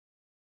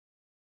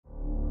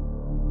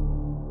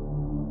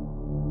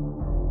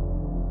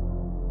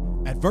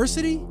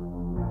Adversity?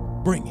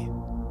 Bring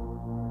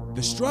it.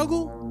 The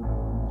struggle?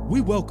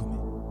 We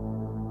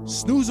welcome it.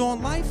 Snooze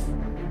on life?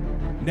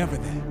 Never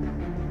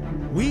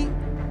that. We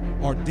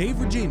are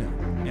Dave Regina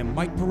and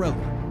Mike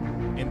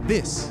Pirelli, and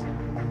this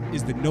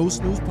is the No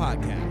Snooze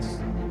Podcast.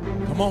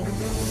 Come on.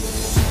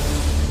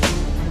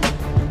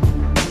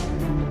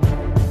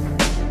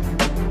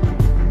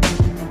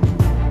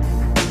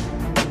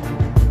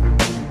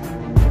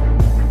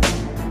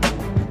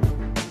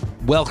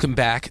 Welcome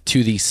back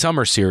to the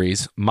summer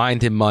series,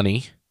 Mind and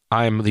Money.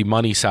 I'm the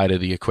money side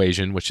of the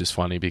equation, which is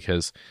funny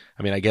because,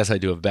 I guess I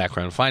do have a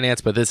background in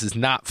finance, but this is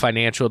not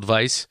financial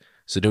advice,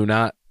 so do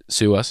not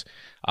sue us.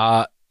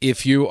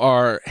 If you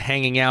are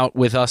hanging out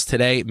with us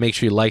today, make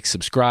sure you like,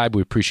 subscribe.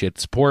 We appreciate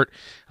the support.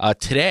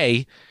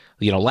 Today,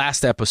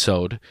 last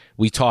episode,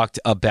 we talked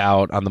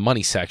about, on the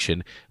money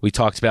section, we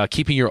talked about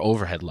keeping your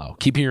overhead low,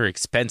 keeping your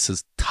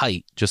expenses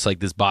tight, just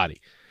like this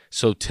body.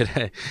 So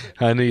today,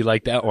 I know you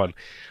like that one.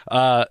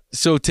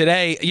 So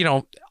today,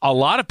 a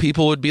lot of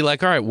people would be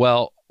like, all right,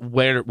 well,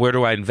 where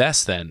do I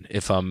invest then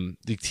if I'm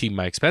keeping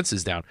my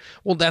expenses down?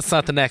 Well, that's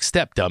not the next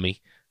step,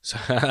 dummy. So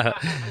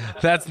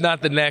that's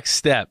not the next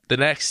step. The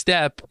next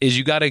step is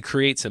you got to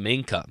create some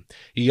income.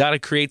 You got to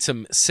create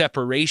some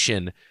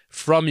separation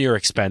from your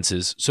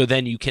expenses so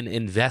then you can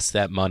invest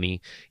that money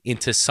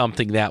into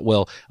something that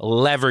will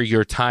lever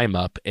your time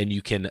up and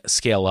you can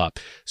scale up.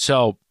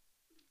 So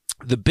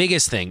the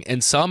biggest thing,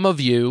 and some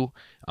of you,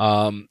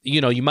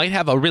 you might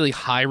have a really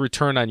high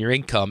return on your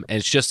income, and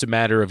it's just a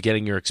matter of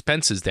getting your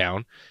expenses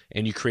down,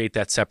 and you create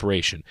that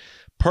separation.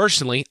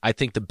 Personally, I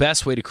think the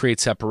best way to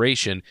create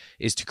separation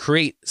is to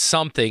create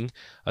something,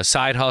 a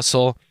side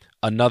hustle,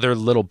 another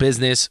little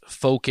business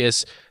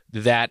focus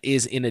that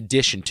is in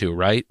addition to,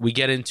 right? We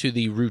get into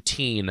the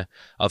routine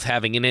of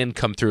having an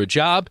income through a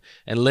job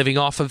and living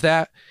off of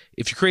that.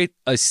 If you create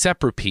a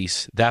separate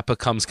piece, that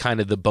becomes kind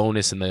of the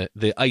bonus and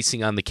the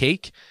icing on the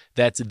cake.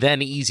 That's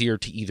then easier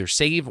to either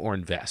save or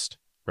invest,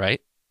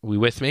 right? We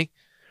with me?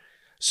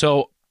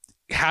 So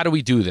how do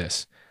we do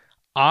this?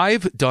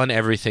 I've done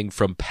everything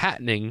from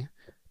patenting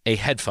a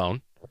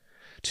headphone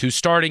to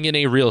starting in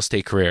a real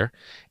estate career,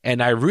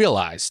 and I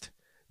realized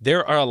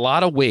there are a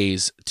lot of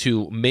ways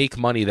to make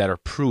money that are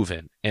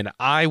proven, and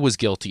I was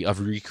guilty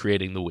of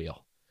recreating the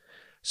wheel.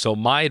 So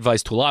my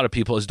advice to a lot of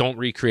people is don't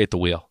recreate the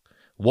wheel.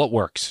 What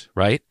works,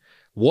 right?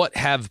 What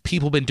have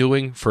people been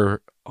doing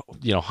for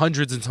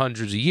hundreds and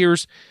hundreds of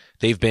years?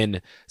 They've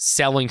been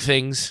selling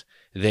things.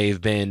 They've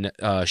been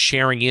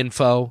sharing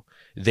info.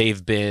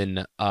 They've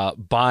been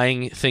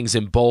buying things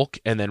in bulk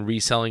and then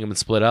reselling them and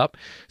split up.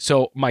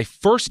 So my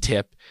first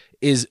tip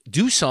is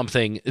do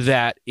something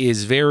that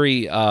is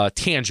very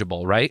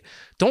tangible, right?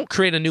 Don't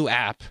create a new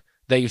app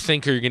that you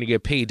think you're going to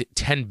get paid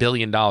 $10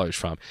 billion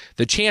from.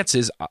 The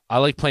chances, I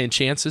like playing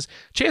chances.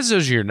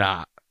 Chances are you're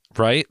not,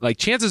 right? Like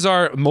chances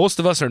are most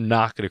of us are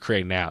not going to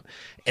create an app.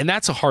 And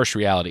that's a harsh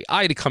reality.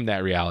 I had to come to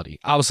that reality.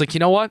 I was like, you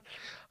know what?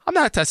 I'm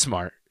not that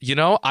smart.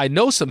 I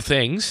know some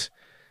things,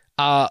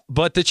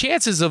 but the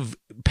chances of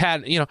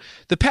patent,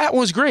 the patent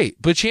was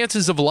great, but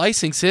chances of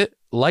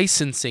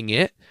licensing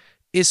it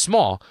is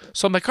small.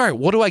 So I'm like, all right,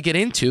 what do I get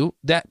into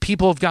that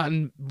people have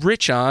gotten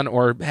rich on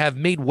or have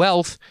made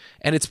wealth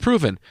and it's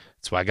proven?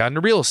 That's why I got into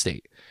real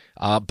estate.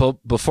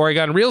 But before I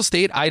got into real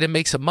estate, I had to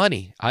make some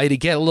money. I had to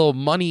get a little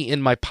money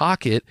in my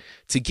pocket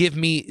to give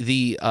me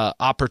the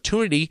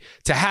opportunity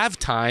to have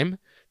time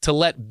to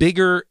let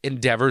bigger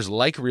endeavors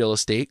like real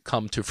estate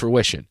come to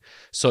fruition.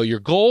 So your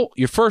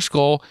first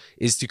goal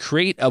is to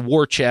create a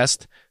war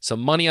chest, some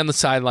money on the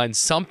sidelines,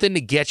 something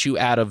to get you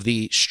out of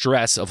the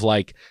stress of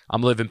like,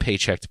 I'm living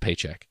paycheck to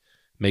paycheck.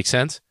 Make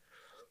sense?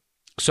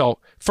 So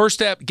first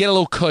step, get a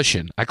little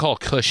cushion. I call it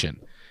cushion.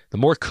 The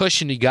more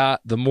cushion you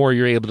got, the more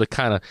you're able to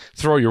kind of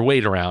throw your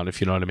weight around, if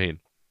you know what I mean.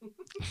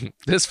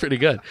 That's pretty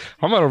good.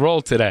 I'm on a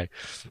roll today.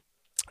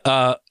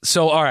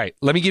 So, all right,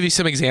 let me give you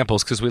some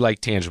examples because we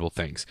like tangible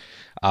things.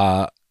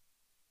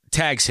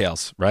 Tag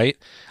sales, right?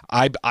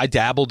 I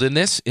dabbled in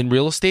this in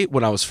real estate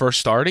when I was first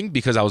starting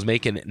because I was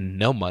making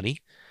no money.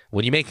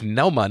 When you make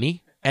no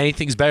money,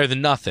 anything's better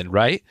than nothing,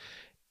 right?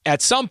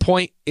 At some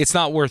point, it's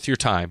not worth your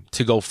time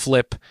to go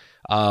flip.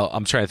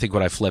 I'm trying to think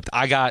what I flipped.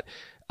 I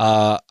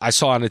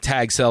saw on a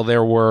tag sale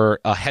there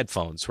were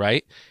headphones,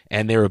 right?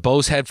 And they were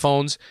Bose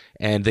headphones,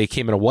 and they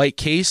came in a white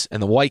case,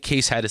 and the white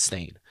case had a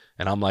stain.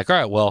 And I'm like, all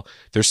right, well,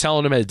 they're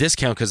selling them at a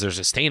discount because there's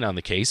a stain on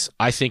the case.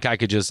 I think I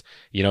could just,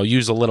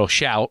 use a little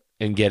shout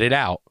and get it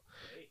out.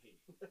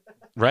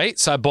 Right?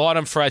 So I bought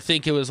them for, I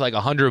think it was like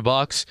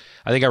 $100.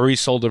 I think I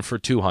resold them for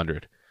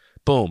 $200.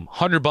 Boom,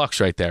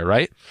 $100 right there,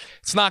 right?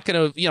 It's not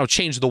going to,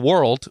 change the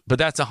world, but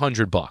that's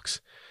 $100.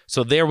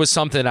 So there was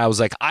something I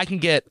was like, I can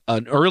get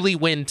an early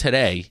win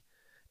today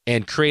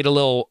and create a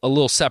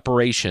little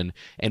separation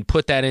and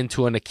put that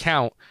into an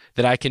account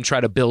that I can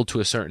try to build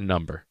to a certain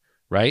number.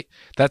 Right?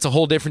 That's a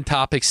whole different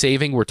topic,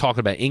 saving. We're talking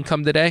about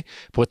income today.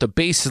 But the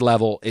base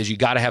level is you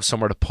got to have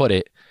somewhere to put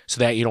it so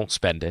that you don't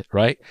spend it,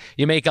 right?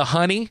 You make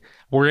 $100,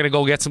 we're going to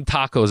go get some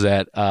tacos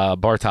at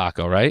Bar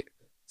Taco, right?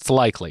 It's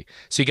likely.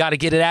 So you got to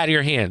get it out of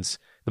your hands.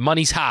 The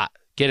money's hot.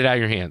 Get it out of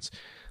your hands.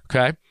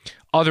 Okay.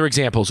 Other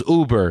examples,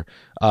 Uber,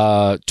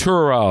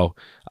 Turo,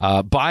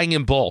 buying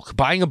in bulk.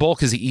 Buying in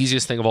bulk is the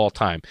easiest thing of all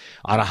time.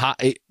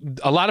 A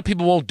lot of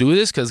people won't do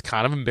this because it's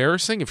kind of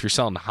embarrassing if you're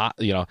selling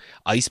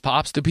ice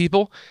pops to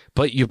people.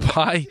 But you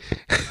buy,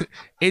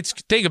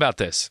 think about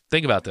this.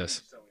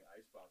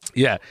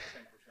 Yeah,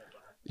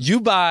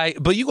 you buy,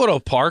 but you go to a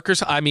park or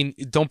something. I mean,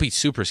 don't be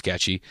super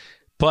sketchy.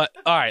 But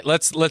all right,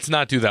 let's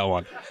not do that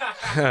one.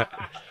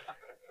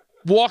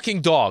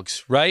 Walking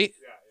dogs, right?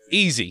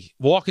 Easy.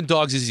 Walking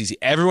dogs is easy.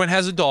 Everyone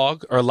has a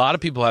dog, or a lot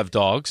of people have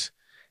dogs.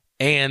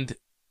 And,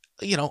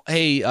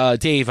 hey,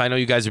 Dave, I know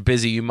you guys are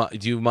busy.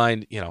 Do you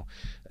mind,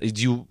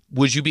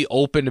 would you be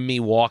open to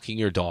me walking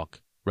your dog,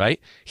 right?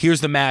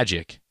 Here's the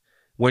magic.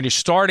 When you're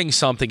starting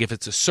something, if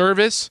it's a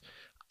service,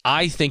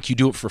 I think you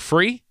do it for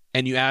free,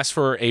 and you ask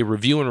for a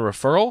review and a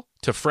referral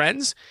to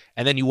friends,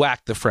 and then you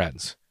whack the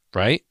friends,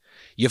 right?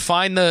 You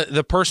find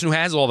the person who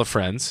has all the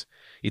friends,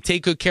 you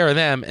take good care of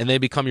them, and they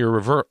become your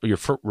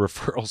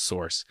referral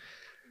source.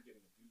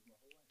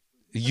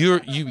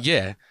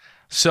 Yeah.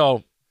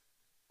 So,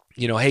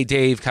 hey,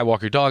 Dave, can I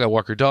walk your dog? I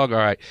walk your dog. All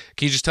right.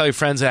 Can you just tell your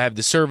friends I have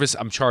the service?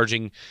 I'm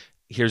charging.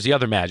 Here's the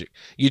other magic.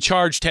 You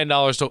charge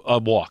 $10 a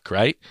walk,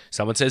 right?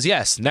 Someone says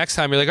yes. Next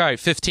time you're like, all right,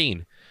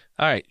 15.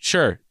 All right,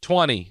 sure.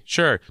 20.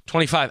 Sure.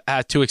 25.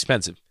 Too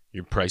expensive.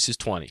 Your price is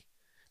 20.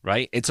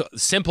 Right? It's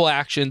simple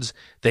actions.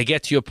 They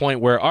get to a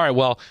point where, all right,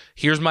 well,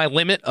 here's my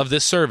limit of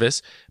this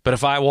service, but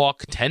if I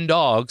walk 10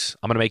 dogs,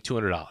 I'm going to make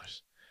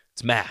 $200.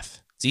 It's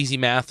math. It's easy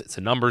math. It's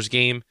a numbers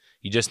game.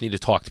 You just need to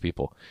talk to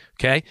people.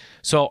 Okay?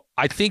 So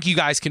I think you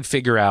guys can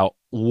figure out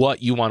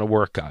what you want to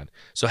work on.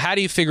 So how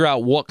do you figure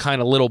out what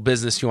kind of little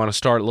business you want to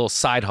start? A little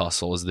side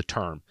hustle is the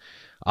term.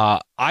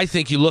 I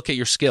think you look at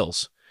your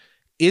skills.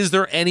 Is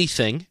there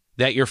anything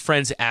that your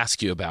friends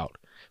ask you about?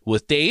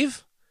 With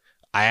Dave,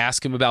 I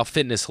ask him about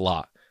fitness a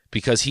lot,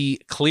 because he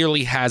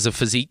clearly has a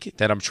physique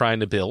that I'm trying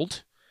to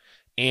build.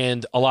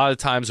 And a lot of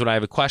times when I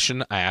have a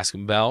question, I ask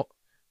him about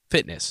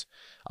fitness,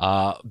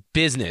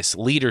 business,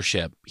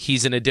 leadership.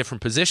 He's in a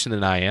different position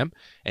than I am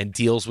and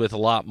deals with a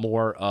lot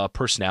more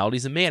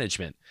personalities and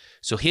management.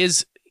 So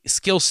his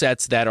skill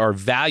sets that are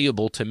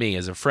valuable to me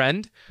as a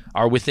friend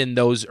are within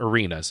those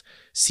arenas.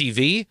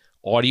 CV,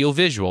 audio,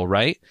 visual,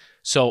 right?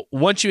 So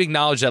once you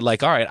acknowledge that,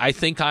 like, all right, I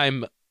think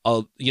I'm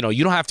you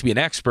don't have to be an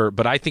expert,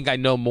 but I think I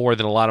know more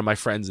than a lot of my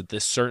friends at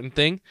this certain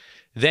thing,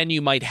 then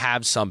you might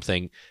have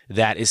something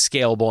that is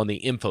scalable on the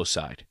info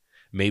side.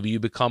 Maybe you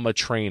become a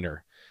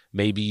trainer.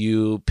 Maybe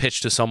you pitch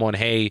to someone,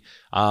 hey,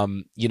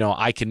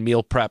 I can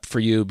meal prep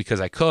for you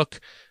because I cook.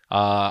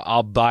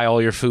 I'll buy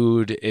all your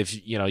food if,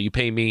 you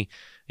pay me,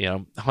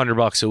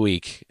 $100 a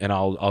week, and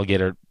I'll get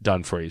it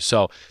done for you.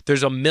 So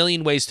there's a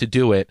million ways to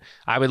do it.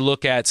 I would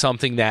look at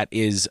something that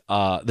is,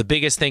 the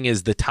biggest thing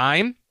is the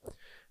time.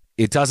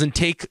 It doesn't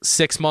take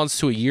 6 months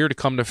to a year to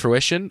come to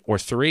fruition, or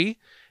 3.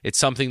 It's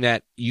something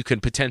that you can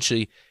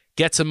potentially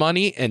get some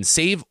money and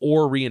save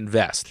or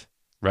reinvest,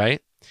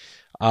 right?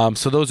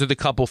 So those are the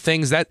couple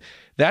things.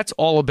 That's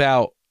all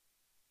about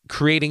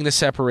creating the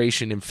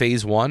separation in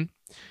phase 1.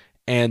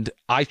 And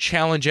I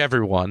challenge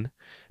everyone,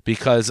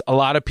 because a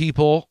lot of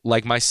people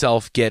like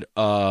myself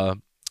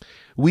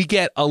we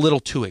get a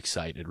little too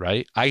excited,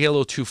 right? I get a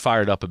little too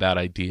fired up about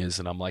ideas,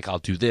 and I'm like, I'll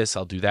do this,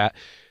 I'll do that.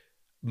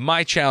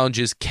 My challenge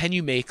is, can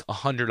you make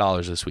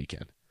 $100 this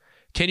weekend?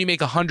 Can you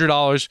make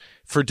 $100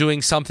 for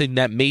doing something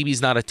that maybe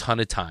is not a ton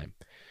of time?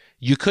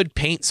 You could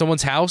paint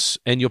someone's house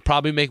and you'll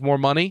probably make more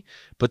money,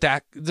 but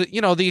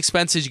the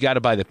expenses, you got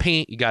to buy the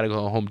paint, you got to go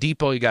to Home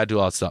Depot, you got to do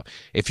all that stuff.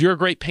 If you're a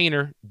great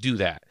painter, do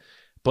that.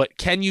 But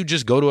can you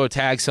just go to a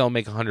tag sale and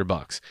make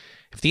 $100?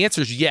 If the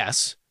answer is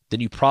yes, then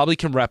you probably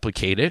can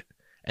replicate it,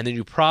 and then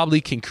you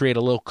probably can create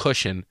a little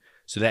cushion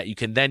so that you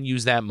can then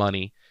use that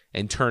money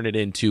and turn it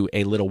into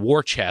a little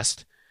war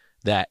chest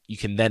that you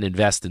can then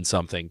invest in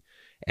something.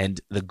 And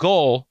the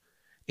goal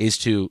is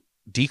to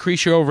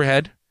decrease your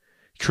overhead,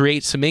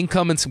 create some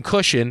income and some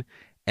cushion,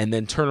 and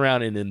then turn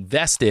around and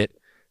invest it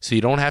so you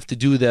don't have to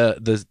do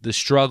the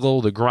struggle,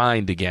 the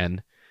grind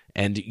again.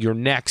 And your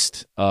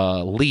next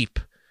leap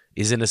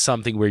is into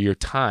something where your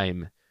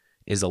time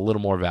is a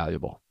little more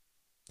valuable.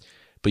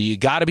 But you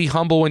got to be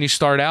humble when you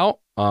start out.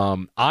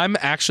 I'm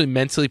actually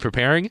mentally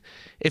preparing.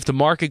 If the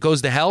market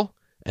goes to hell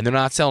and they're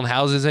not selling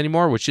houses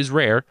anymore, which is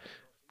rare,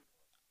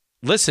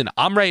 listen,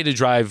 I'm ready to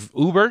drive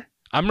Uber.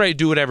 I'm ready to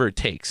do whatever it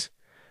takes.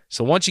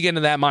 So once you get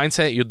into that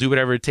mindset, you'll do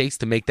whatever it takes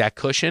to make that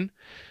cushion.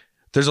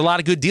 There's a lot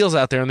of good deals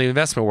out there in the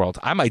investment world.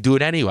 I might do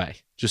it anyway,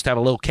 just have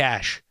a little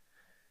cash.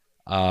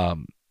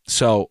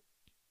 So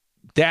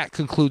that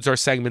concludes our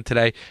segment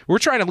today. We're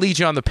trying to lead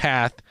you on the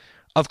path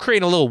of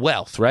creating a little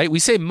wealth, right? We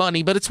say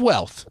money, but it's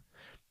wealth.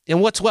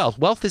 And what's wealth?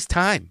 Wealth is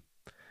time.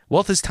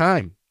 Wealth is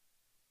time.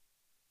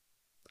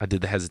 I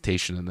did the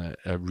hesitation and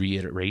the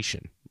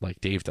reiteration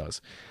like Dave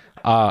does.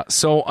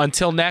 So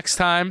until next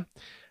time,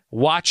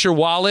 watch your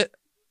wallet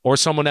or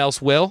someone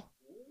else will.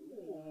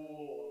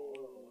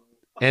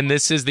 And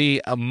this is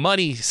the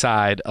money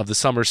side of the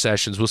summer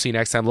sessions. We'll see you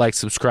next time. Like,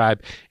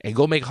 subscribe, and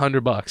go make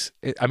 $100.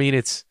 I mean,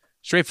 it's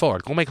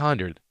straightforward. Go make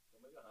 100.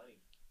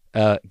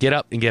 get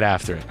up and get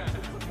after it.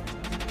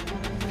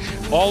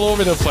 All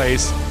over the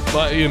place,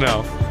 but you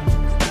know.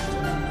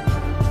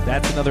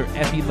 That's another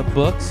Effie in the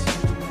books.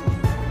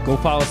 Go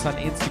follow us on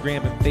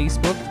Instagram and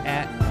Facebook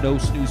at No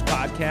Snooze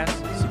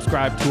Podcast.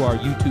 Subscribe to our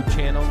YouTube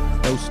channel,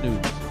 No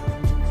Snooze.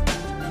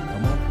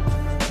 Come on.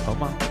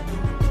 Come on.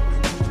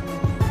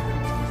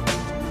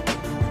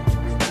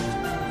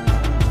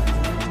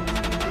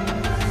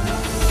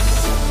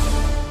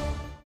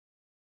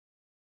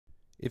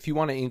 If you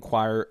want to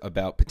inquire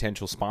about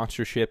potential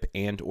sponsorship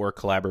and or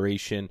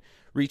collaboration,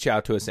 reach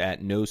out to us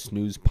at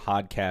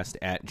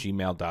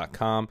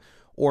nosnoozepodcast@gmail.com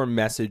or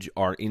message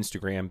our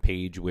Instagram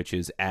page, which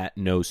is at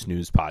No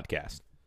Snooze Podcast.